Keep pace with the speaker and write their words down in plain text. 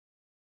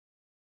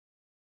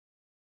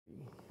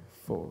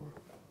4.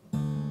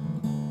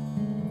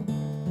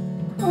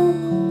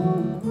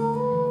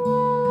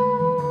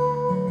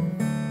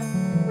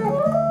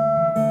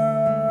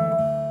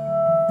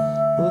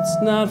 Well, it's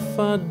not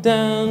far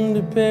down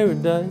to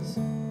paradise,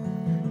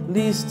 at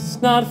least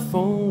it's not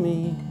for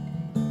me.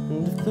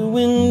 And if the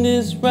wind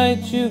is right,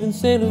 you can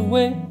sail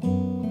away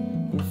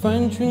and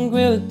find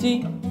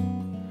tranquility.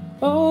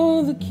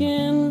 Oh, the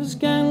canvas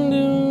can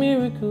do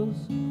miracles,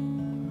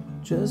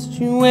 just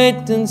you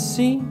wait and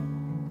see.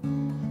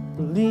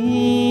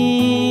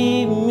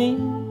 Believe me,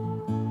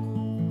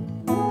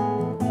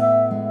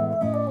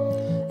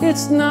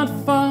 it's not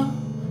far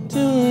to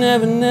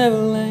Never Never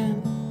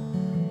Land,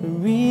 a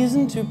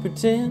reason to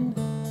pretend.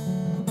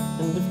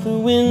 And if the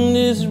wind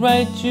is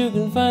right, you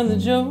can find the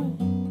joy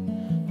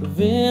of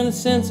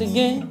innocence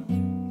again.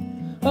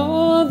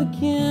 Oh, the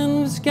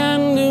canvas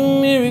can do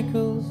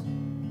miracles,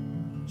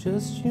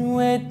 just you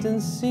wait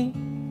and see.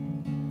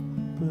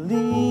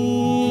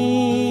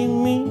 Believe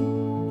me.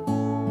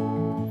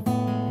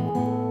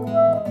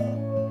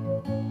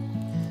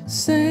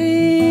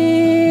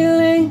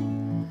 Sailing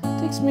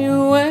takes me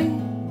away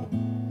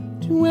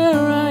to where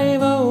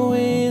I've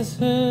always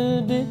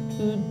heard it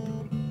could be.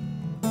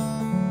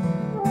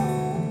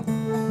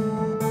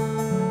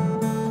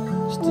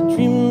 Just a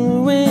dream of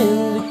the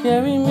wind to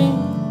carry me,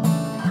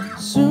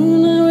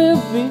 soon I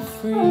will be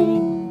free.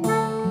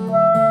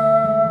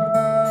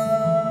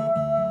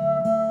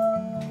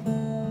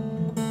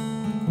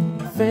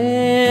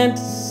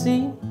 Fantasy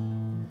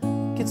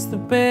gets the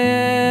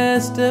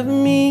best of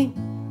me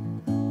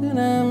when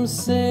I'm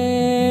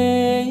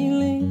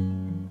sailing,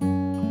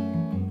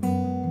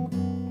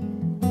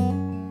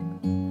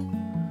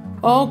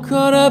 all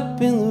caught up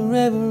in the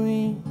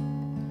reverie.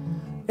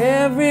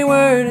 Every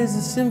word is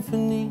a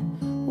symphony,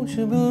 won't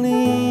you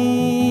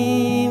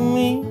believe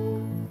me?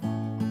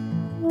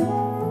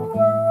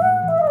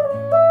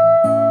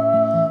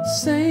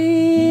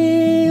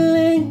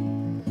 Sailing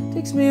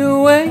takes me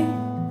away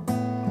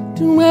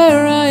to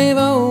where I've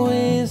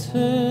always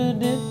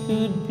heard it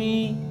could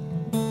be.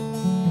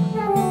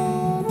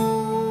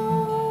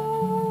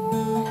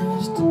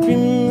 Just a dream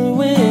of the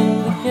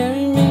wind to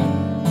carry me,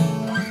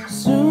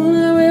 soon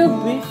I will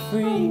be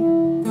free.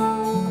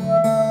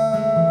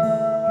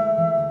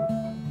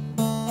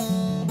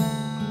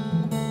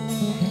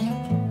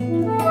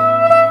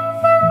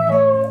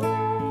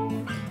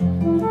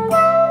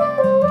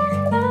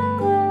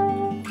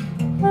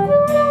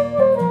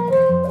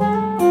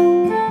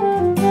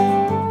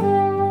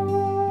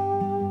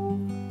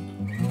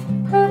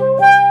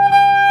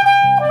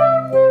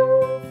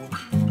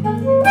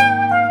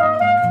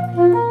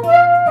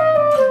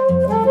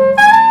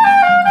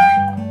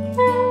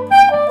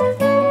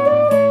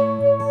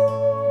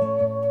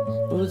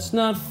 It's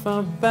not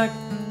far back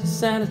to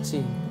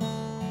sanity,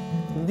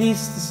 at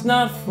least it's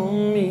not for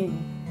me.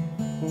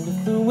 And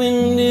if the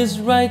wind is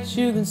right,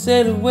 you can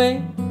sail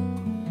away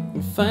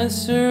and find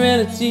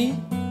serenity.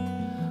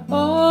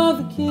 Oh,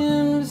 the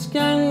canvas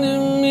can do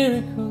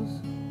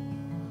miracles,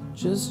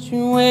 just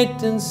you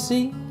wait and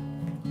see.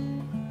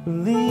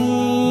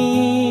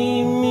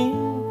 Believe me.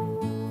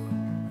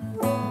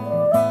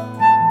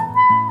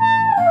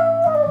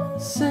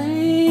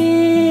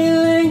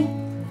 Sailing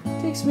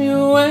takes me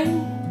away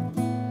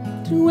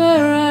to where